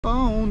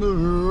On the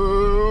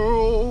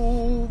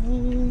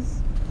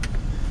hills.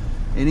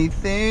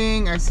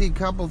 Anything? I see a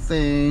couple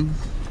things.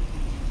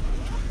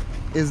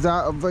 Is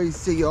that a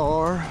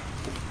VCR?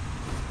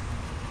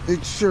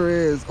 It sure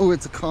is. Oh,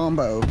 it's a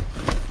combo.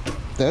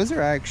 Those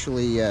are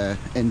actually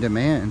in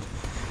demand.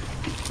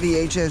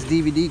 VHS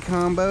DVD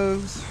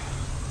combos.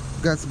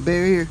 Got some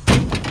barrier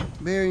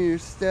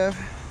stuff.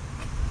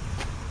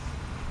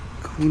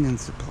 Cleaning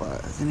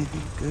supplies.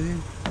 Anything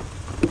good?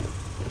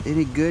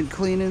 Any good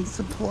cleaning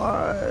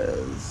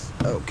supplies?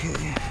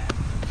 Okay.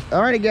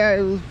 Alrighty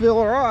guys, let's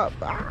fill her up.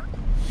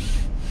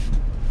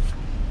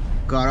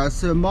 Got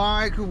us a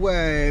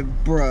microwave,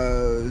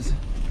 bros.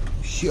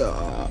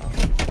 Sure.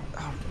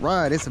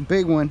 Alright, it's a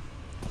big one.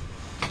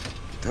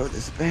 Throw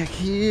this back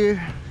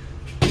here.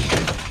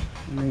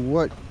 And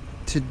what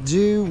to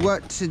do.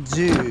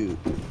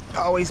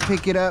 Always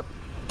pick it up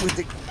with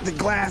the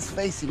glass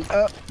facing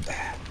up.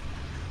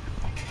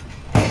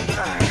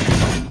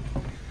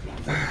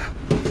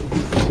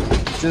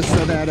 Just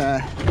so that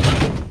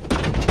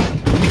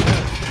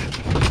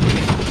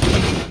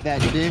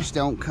that dish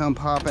don't come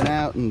popping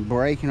out and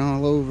breaking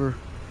all over,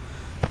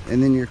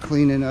 and then you're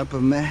cleaning up a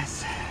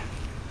mess.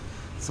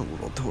 It's a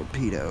little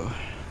torpedo.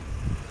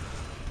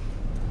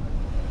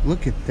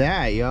 Look at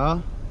that,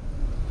 y'all.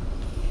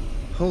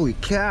 Holy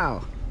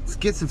cow. Let's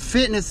get some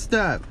fitness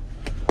stuff.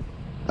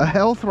 A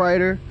health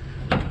rider.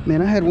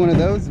 Man, I had one of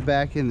those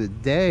back in the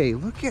day.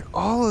 Look at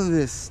all of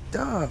this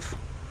stuff.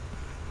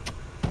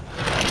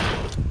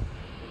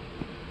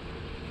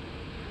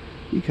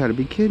 You gotta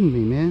be kidding me,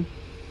 man.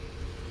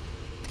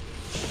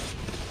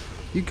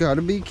 You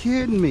gotta be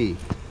kidding me.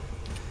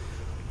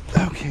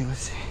 Okay, let's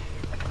see.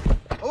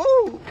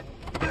 Oh!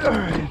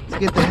 Alright, let's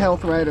get the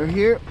health rider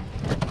here.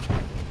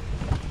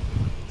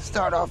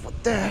 Start off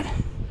with that.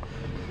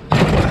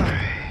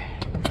 Alright.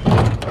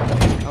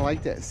 I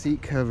like that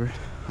seat cover.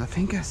 I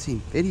think I've seen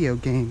video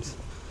games.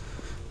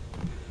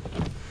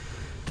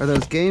 Are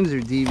those games or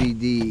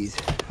DVDs?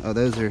 Oh,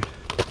 those are...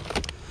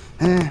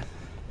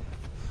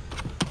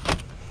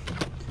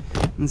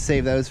 And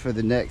save those for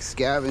the next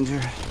scavenger.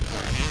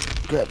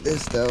 Grab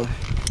this though.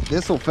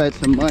 This will fetch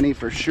some money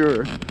for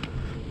sure.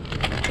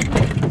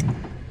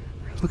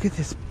 Look at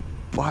this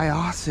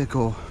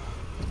bicycle.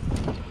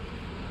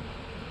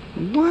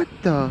 What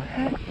the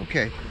heck?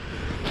 Okay.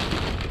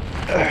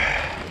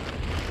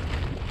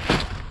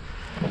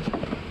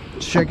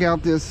 Check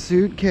out this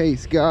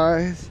suitcase,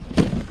 guys.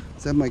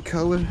 Is that my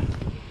color?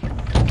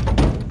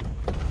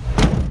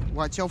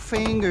 Watch your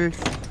fingers.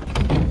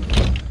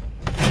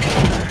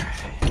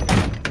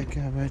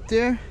 Right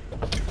there.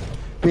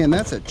 Man,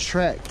 that's a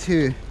track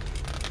too.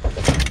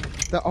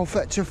 That'll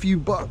fetch a few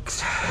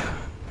bucks.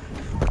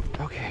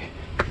 Okay.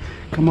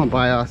 Come on,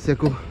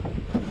 bicycle.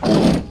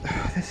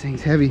 This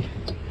thing's heavy.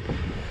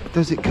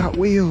 Does it got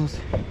wheels?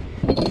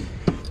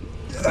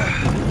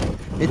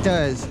 It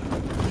does.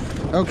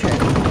 Okay.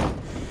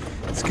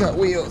 It's got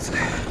wheels.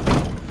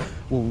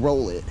 We'll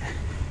roll it.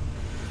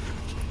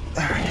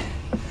 Alright.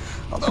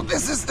 Although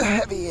this is the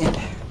heavy end.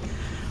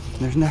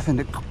 There's nothing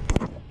to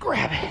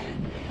grab it.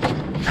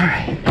 All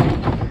right.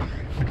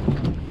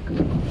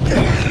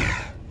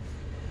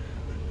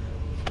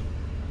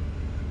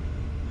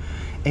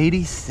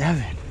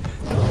 87.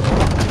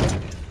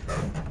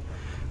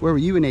 Where were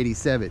you in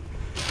 87?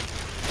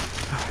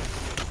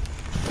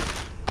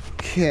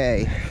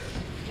 Okay.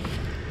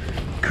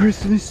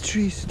 Christmas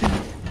tree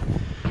stuff.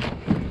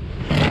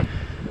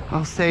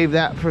 I'll save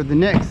that for the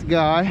next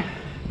guy.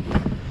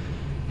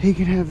 He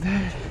can have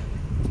that.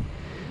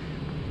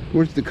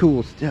 Where's the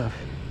cool stuff?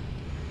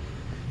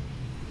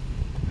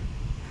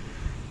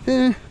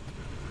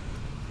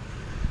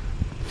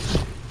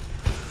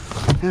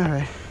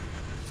 Alright.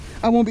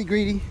 I won't be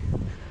greedy.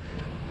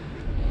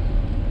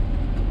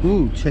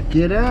 Ooh, check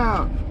it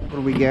out. What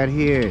do we got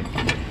here?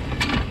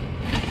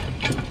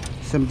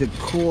 Some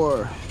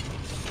decor.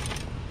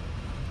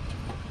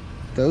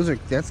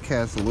 That's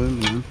cast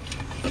aluminum.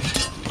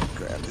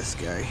 Grab this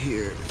guy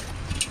here.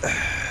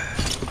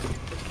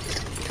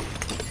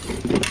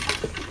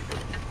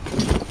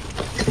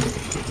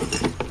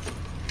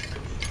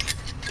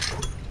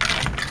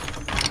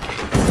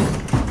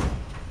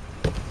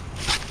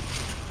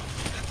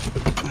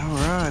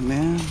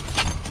 Man,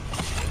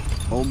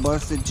 old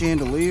busted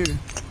chandelier.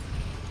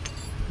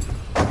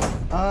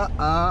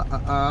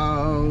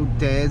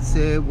 Dad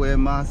said, where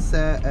my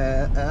sad?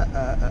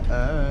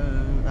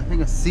 I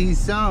think I see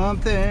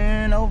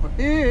something over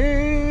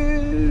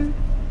here.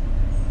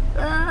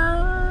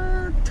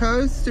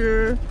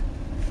 Toaster.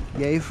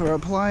 Yay for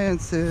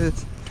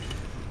appliances.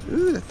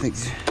 Ooh, that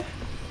thing's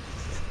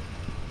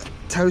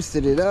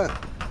toasted it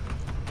up.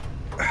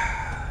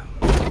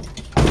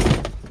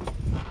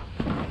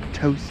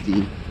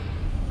 Toasty.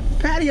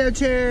 Patio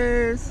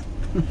chairs.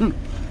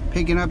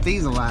 Picking up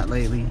these a lot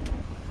lately.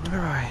 All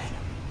right.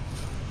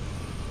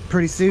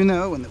 Pretty soon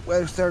though, when the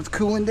weather starts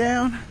cooling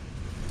down,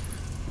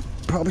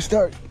 probably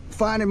start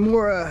finding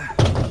more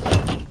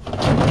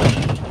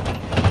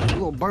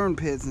little burn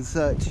pits and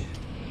such.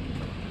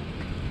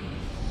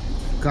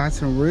 Got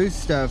some roof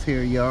stuff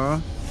here,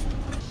 y'all.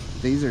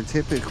 These are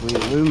typically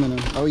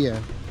aluminum. Oh yeah.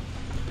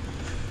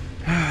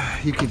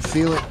 You can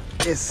feel it.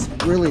 It's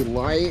really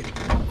light.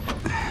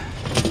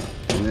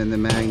 And then the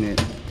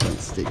magnet doesn't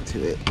stick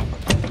to it.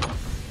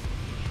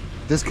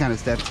 This kind of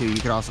stuff too, you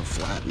could also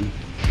flatten.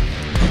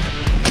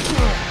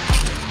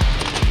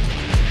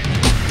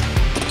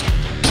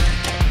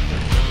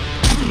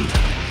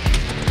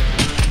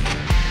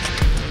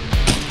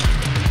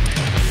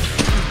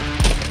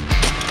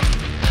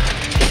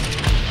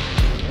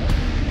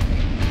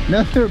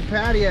 Another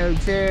patio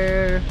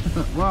chair.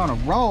 We're on a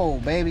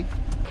roll, baby.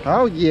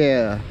 Oh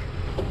yeah.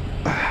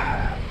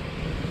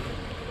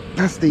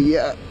 That's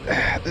the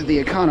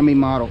economy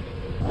model.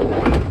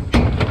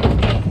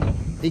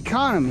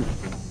 Economy.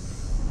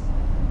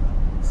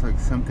 Looks like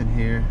something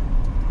here.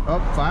 Oh,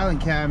 filing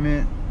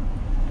cabinet.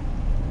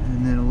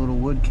 And then a little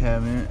wood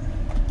cabinet.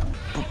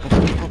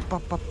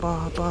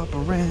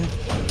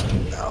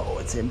 Oh,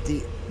 it's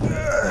empty.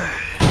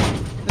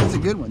 That's a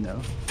good one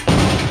though.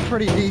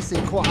 Pretty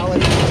decent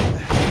quality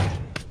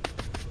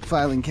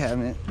filing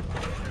cabinet.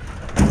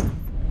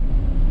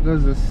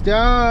 There's a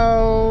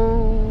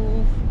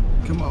stove.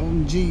 Come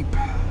on, Jeep.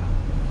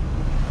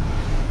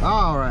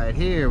 All right,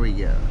 here we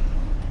go.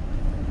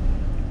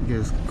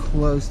 Get as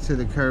close to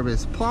the curb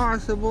as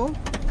possible.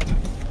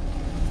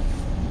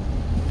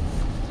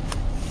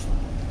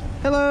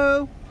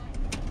 Hello.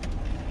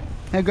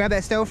 Can I grab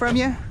that stove from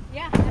you?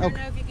 Yeah, I don't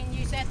know if you can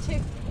use that too.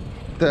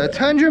 The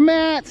Tundra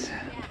mats. Yeah.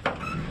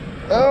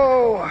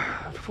 Oh,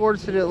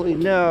 unfortunately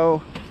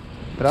no,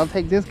 but I'll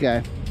take this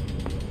guy.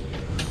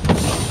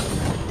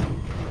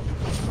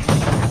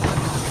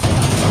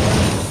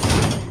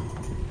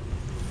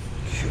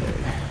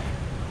 Okay.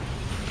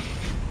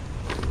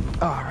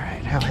 All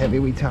right, how heavy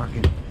we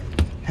talking?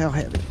 How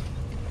heavy?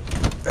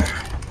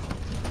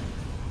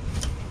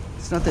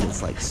 It's not that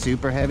it's like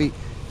super heavy,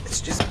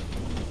 it's just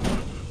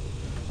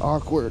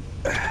awkward.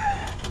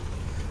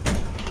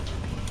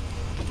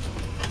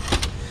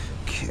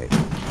 Okay.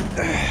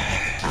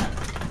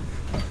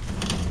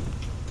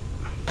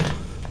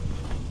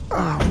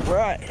 All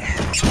right.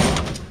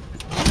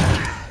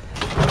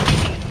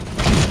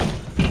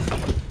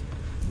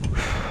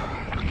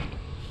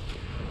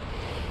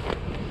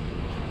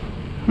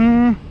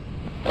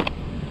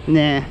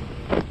 Nah.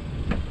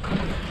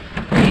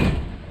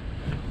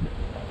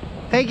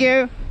 Thank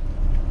you.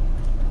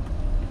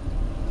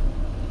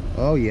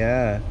 Oh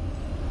yeah.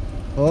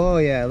 Oh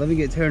yeah, let me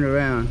get turned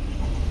around.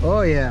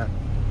 Oh yeah.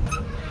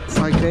 It's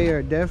like they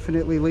are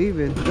definitely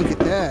leaving. Look at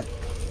that.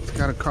 It's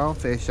got a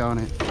crawfish on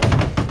it.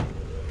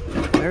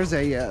 There's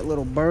a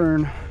little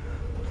burn.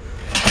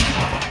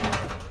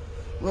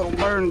 Little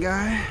burn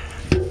guy.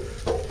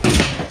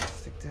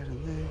 Stick that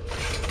in there.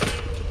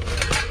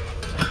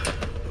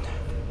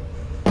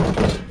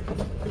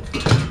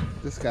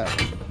 This guy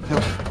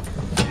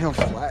he'll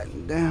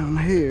flatten down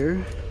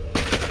here.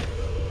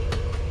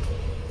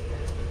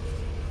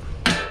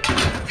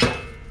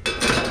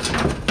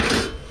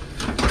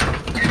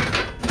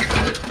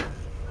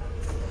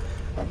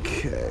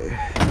 Okay.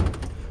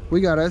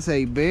 We got us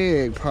a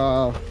big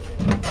pile.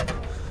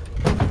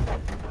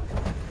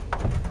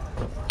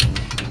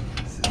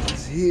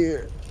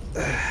 Here,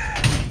 stick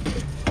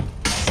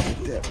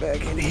that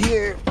back in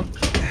here.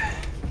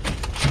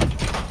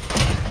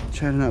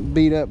 Try to not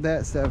beat up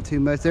that stuff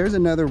too much. There's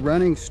another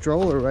running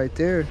stroller right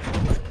there.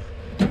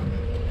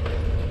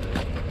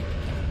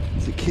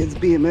 It's a kid's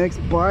BMX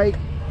bike.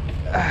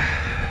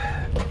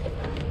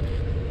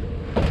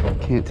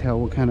 Can't tell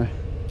what kind of,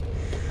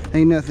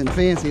 ain't nothing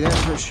fancy, that's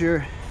for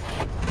sure.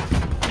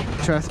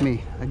 Trust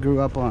me, I grew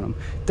up on them.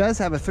 It does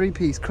have a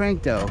 3-piece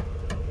crank though.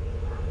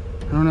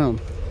 I don't know.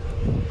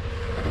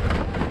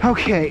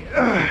 Okay,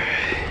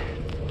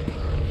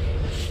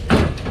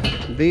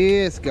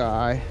 this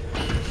guy,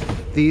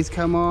 these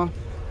come off,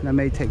 and I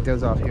may take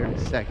those off here in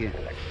a second.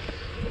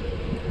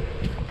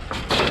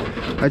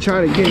 I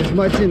try to get as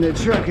much in the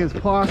truck as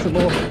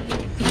possible,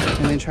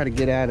 and then try to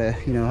get out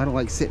of, you know, I don't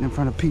like sitting in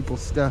front of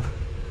people's stuff.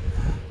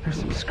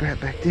 There's some scrap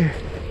back there.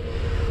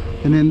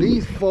 And then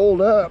these fold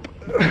up.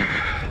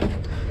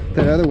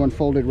 That other one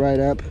folded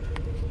right up.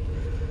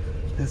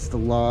 That's the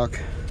lock.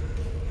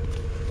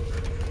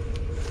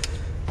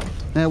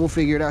 Now we'll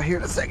figure it out here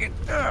in a second.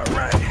 All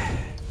right.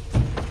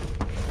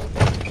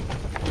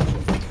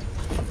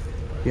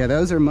 Yeah,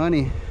 those are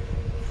money.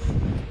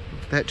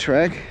 That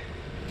truck,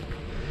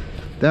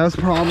 that was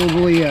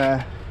probably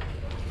oh,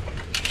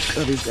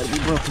 these gotta be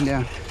broken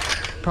down.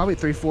 Probably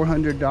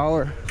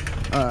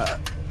 $300-400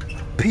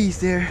 piece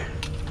there.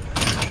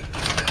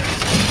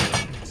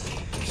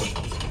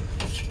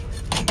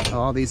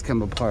 All these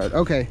come apart.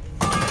 Okay.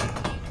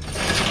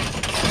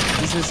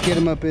 Let's just get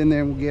them up in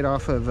there and we'll get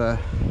off of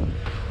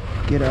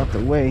get out the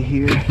way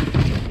here.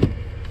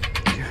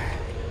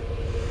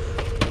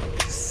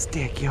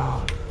 Stick,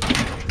 y'all.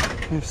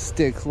 I have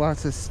sticks,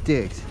 lots of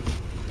sticks.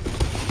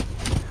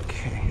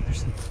 Okay,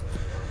 there's some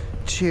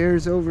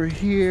chairs over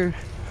here.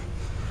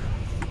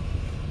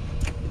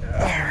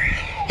 Alright.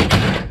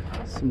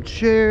 Some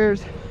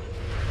chairs.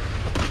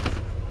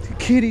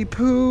 Kitty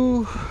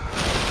poo.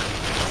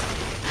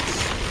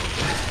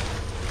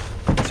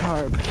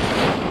 tarp.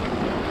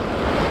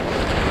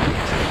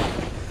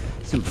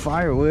 Some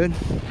firewood.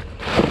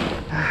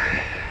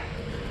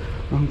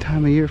 Wrong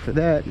time of year for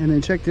that. And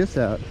then check this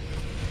out.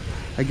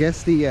 I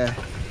guess the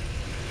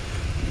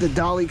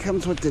dolly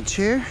comes with the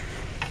chair.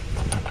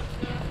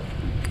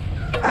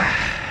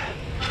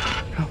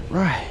 All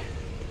right.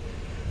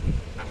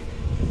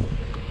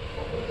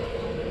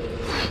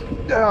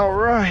 All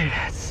right,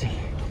 let's see.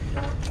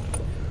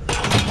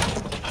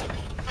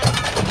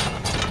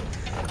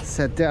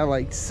 Set that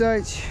like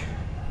such.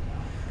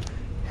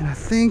 And I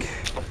think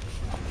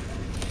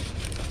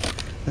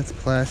that's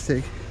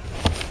plastic.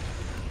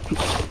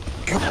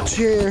 Couple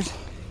chairs.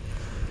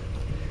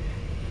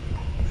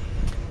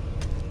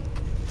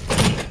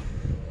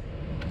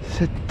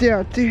 Set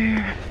that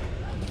there.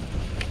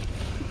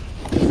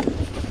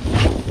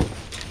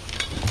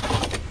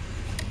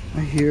 I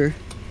hear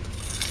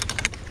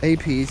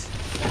APs.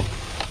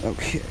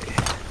 Okay.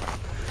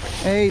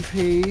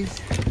 APs.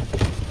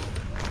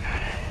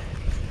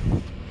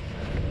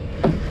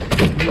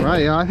 All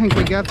right, y'all. I think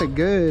we got the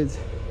goods.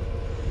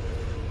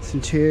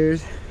 Some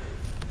chairs.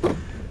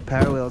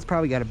 Power wheels.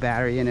 Probably got a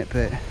battery in it,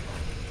 but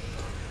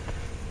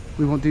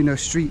we won't do no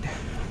street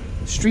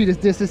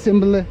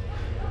disassembly.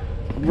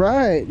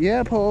 Right.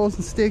 Yeah, poles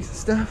and sticks and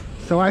stuff.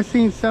 So I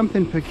seen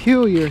something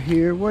peculiar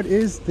here. What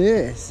is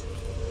this?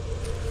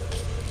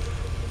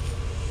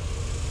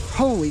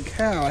 Holy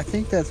cow, I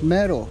think that's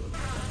metal.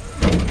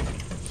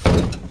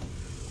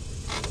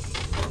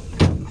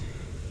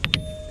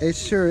 It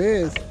sure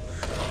is.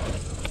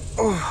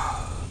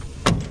 Oh,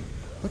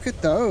 look at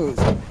those.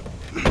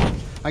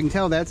 I can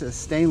tell that's a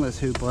stainless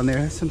hoop on there.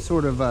 That's some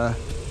sort of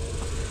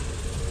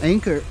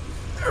anchor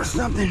or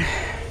something.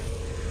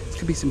 This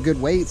could be some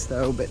good weights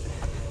though, but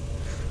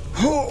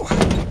oh,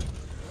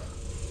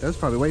 those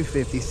probably weigh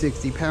 50,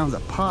 60 pounds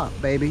a pop,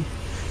 baby.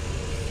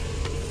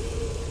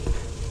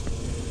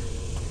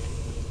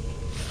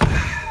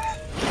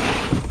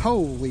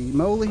 Holy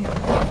moly.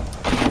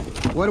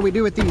 What do we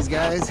do with these,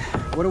 guys?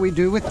 What do we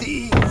do with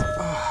these?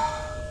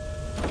 Oh.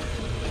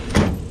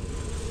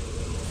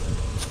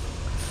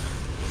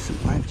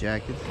 Some life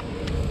jackets,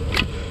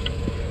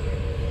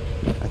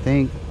 I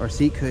think, or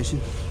seat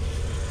cushion.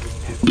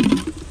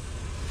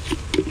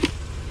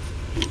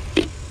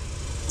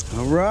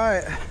 All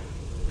right,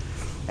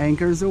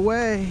 anchors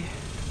away.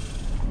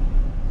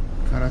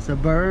 Got us a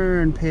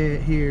burn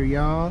pit here,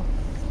 y'all.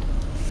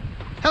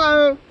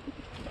 Hello.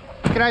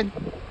 Can I?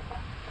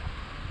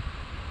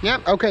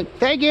 Yep, okay,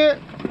 thank you.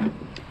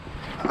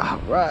 All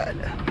right.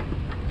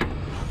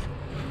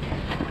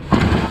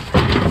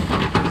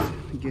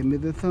 Give me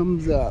the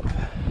thumbs up.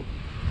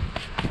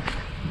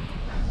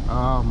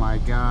 Oh my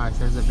gosh,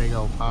 there's a big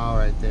old pile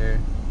right there.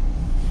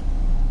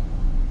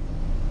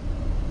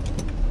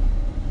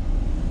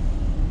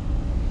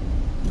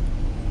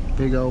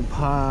 Big old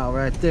pile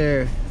right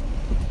there.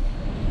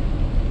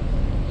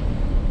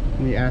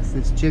 Let me ask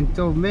this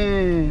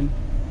gentleman.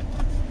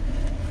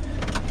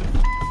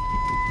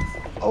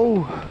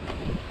 Oh.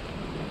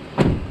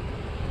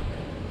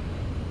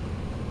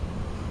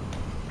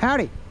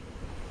 Howdy.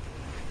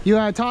 You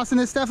tossing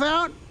this stuff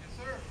out? Yes,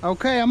 sir.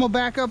 Okay, I'm gonna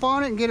back up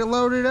on it and get it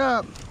loaded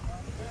up.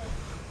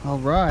 All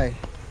right.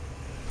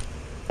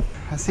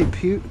 I see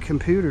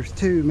computers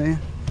too,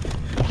 man.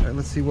 All right,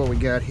 let's see what we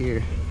got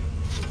here.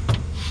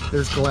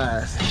 There's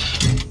glass.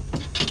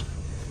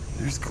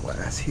 There's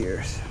glass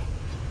here. So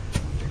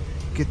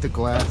get the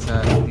glass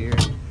out of here.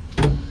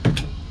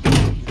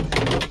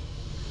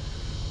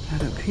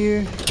 That up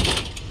here.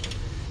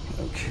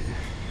 Okay.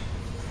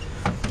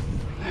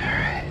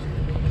 Alright.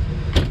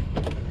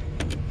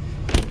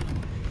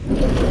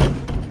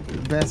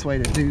 The best way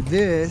to do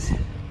this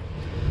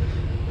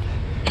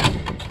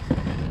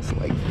is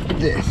like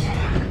this.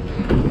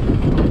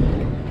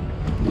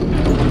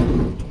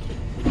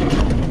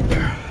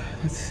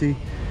 Let's see.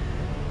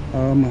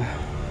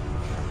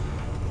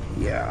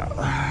 Yeah.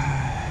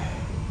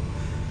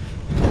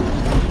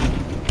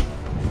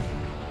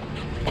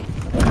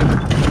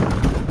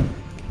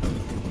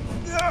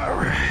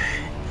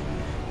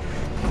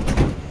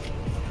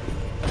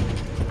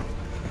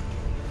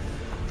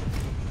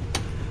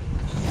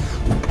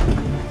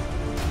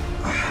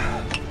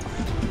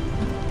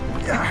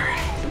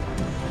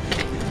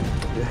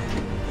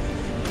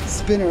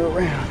 Spin her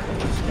around.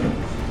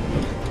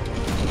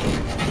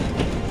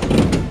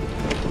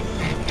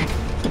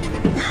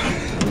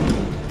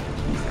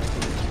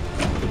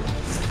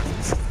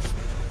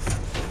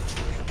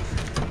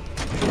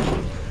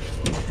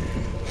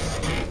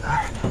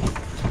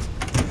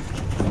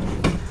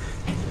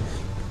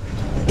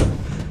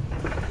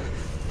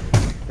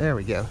 There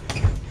we go.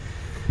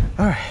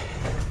 All right,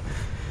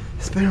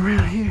 spin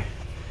around here.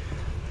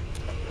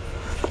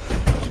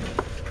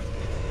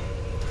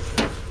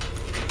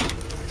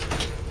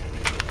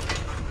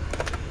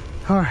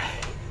 All right,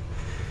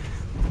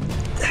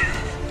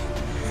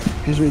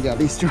 here's where you gotta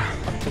be strong.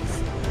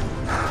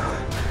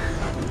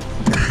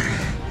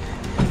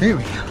 There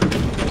we go.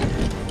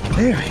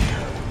 There we go.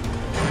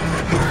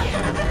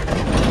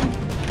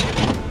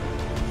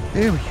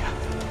 There we go.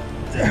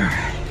 All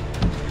right.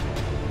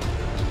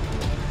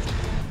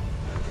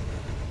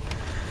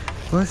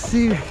 Let's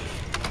see.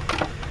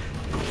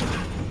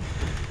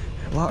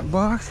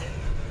 Lockbox.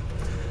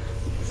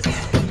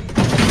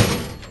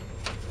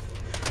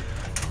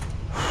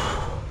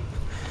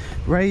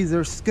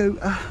 Razor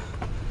scooter.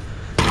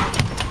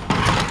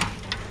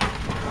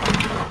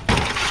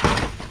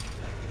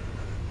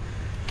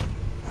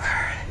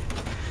 Alright.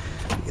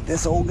 Look at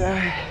this old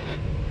guy.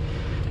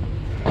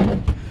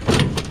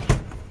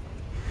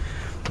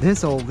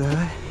 This old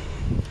guy.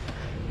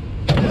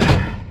 Let's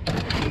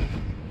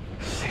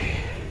see.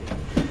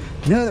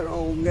 Another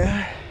old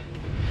guy.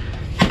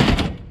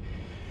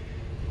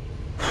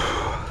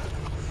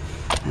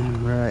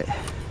 Alright.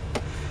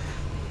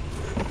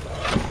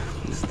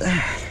 What's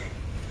that?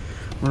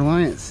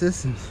 Reliant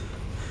Systems.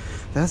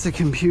 That's a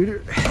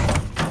computer.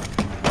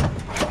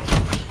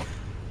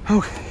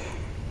 Okay.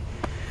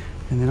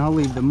 And then I'll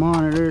leave the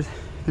monitors.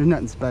 There's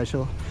nothing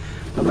special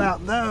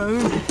about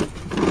those.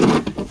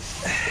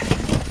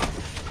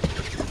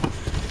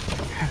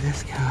 Grab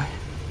this guy.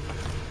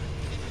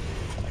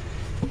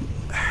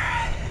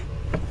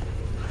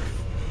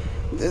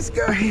 This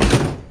guy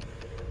here.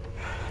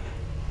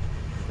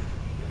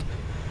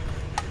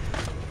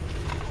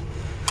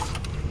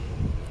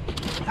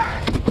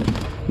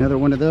 Another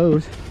one of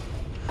those.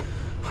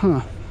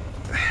 Huh.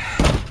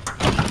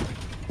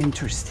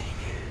 Interesting.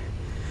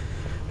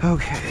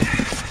 Okay.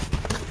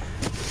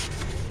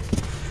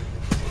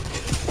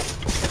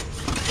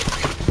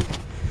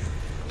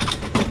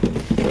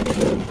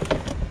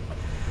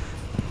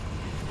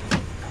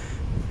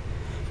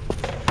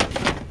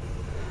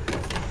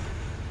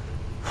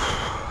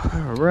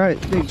 All right,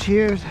 big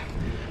chairs.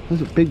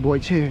 Those are big boy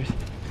chairs.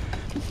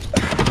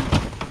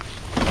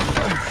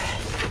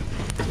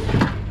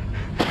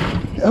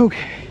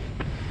 Okay.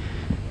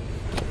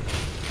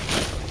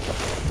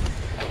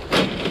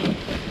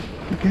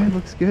 Okay,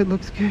 looks good,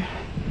 looks good.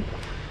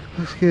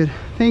 Looks good.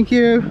 Thank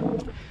you.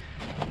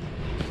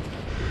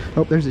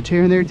 Oh, there's a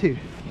chair in there too.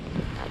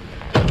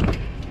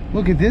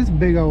 Look at this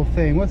big old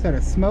thing. What's that,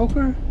 a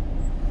smoker?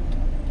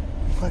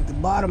 Looks like the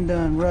bottom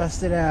done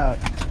rusted out.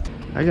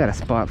 I got a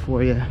spot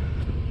for you.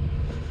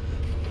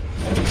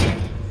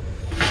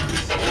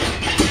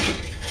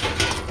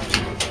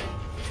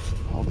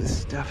 All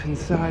this stuff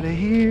inside of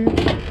here.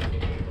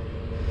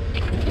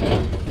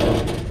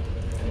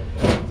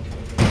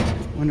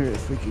 Wonder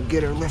if we can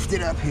get her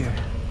lifted up here.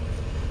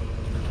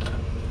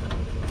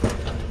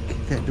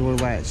 Get that door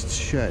latched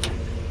shut.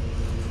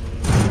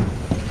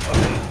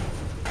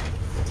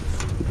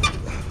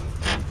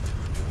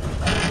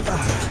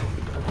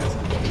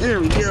 There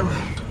we go.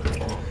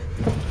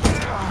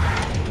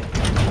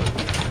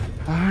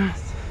 Alright.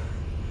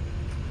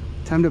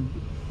 Time to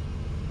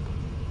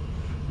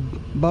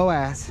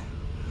B.O.A.S.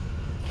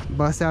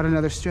 Bust out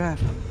another strap.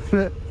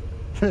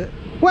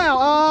 Well,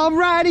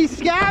 alrighty,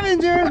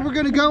 scavengers, we're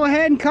gonna go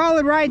ahead and call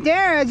it right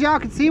there. As y'all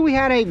can see, we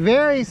had a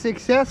very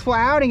successful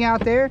outing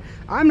out there.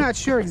 I'm not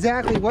sure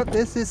exactly what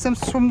this is,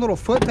 some little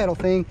foot pedal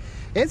thing.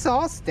 It's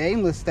all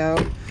stainless though.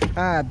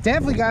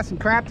 Definitely got some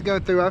crap to go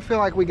through. I feel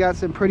like we got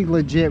some pretty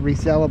legit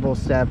resellable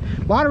stuff.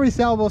 A lot of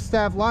resellable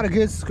stuff, a lot of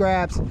good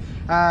scraps.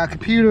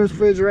 Computers,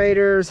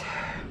 refrigerators,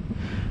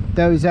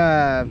 those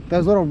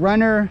little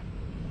runner,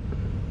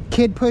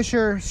 kid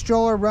pusher,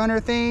 stroller runner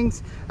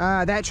things.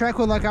 That Trek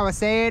one, like I was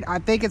saying, I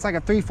think it's like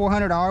a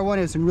 $300-400 one.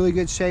 It's in really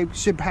good shape.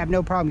 Should have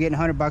no problem getting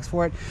 $100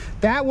 for it.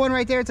 That one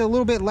right there, it's a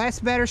little bit less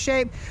better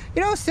shape.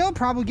 You know, still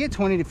probably get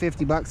 20 to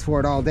 50 bucks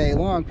for it all day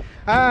long.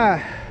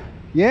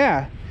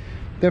 Yeah,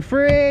 the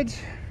fridge,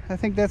 I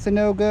think that's a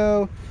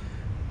no-go.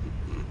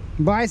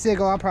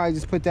 Bicycle, I'll probably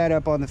just put that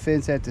up on the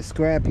fence at the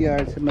scrap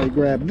yard. Somebody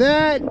grab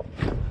that.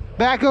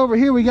 Back over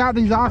here, we got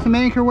these awesome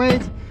anchor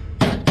weights.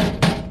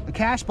 A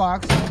cash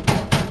box.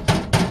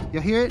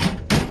 You'll hear it?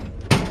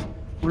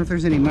 Wonder if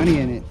there's any money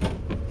in it.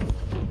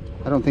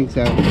 I don't think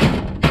so.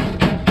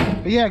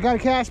 But yeah, got a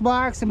cash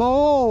box, some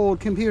old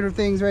computer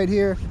things right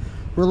here.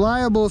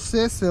 Reliable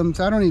Systems.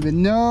 I don't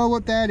even know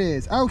what that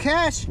is. Oh,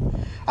 cash.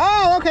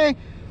 Oh, okay.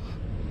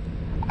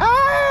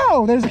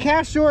 Oh, there's a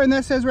cash drawer, and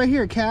that says right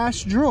here,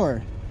 cash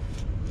drawer.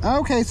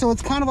 Okay, so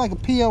it's kind of like a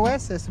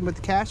POS system with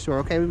the cash drawer.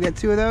 Okay, we've got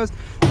two of those.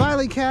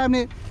 Filing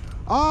cabinet,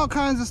 all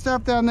kinds of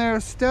stuff down there.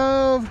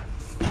 Stove,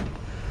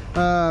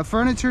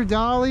 furniture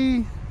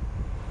dolly,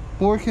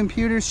 more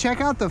computers.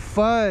 Check out the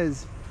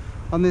fuzz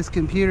on this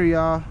computer,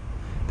 y'all.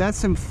 That's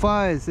some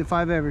fuzz if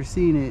I've ever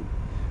seen it.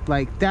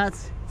 Like,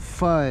 that's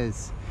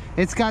fuzz.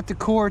 It's got the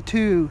Core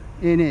 2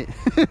 in it.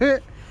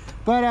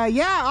 But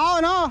yeah, all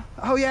in all,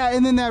 oh yeah,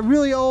 and then that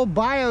really old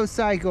B.O.A.S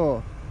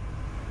cycle.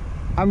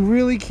 I'm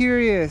really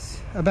curious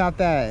about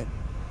that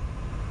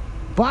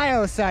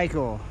B.O.A.S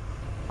cycle.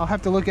 I'll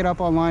have to look it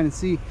up online and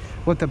see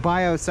what the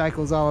B.O.A.S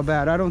cycle is all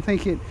about. I don't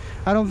think it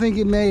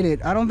made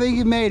it. I don't think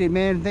it made it,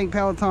 man. I think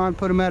Peloton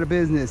put them out of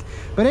business.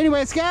 But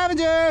anyway,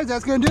 scavengers,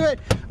 that's gonna do it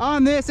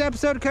on this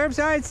episode of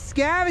Curbside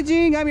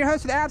Scavenging. I'm your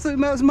host with the absolute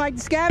most, Mike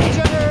the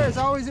Scavenger. As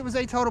always, it was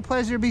a total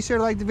pleasure. Be sure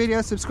to like the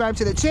video, subscribe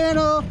to the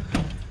channel,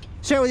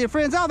 share with your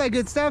friends, all that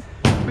good stuff.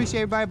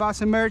 Appreciate everybody bought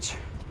some merch.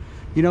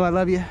 You know I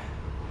love you.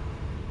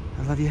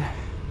 I love you.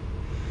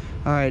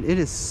 All right, it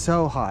is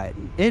so hot.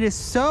 It is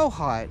so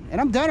hot. And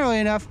I'm done early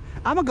enough.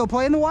 I'm gonna go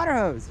play in the water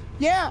hose.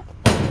 Yeah.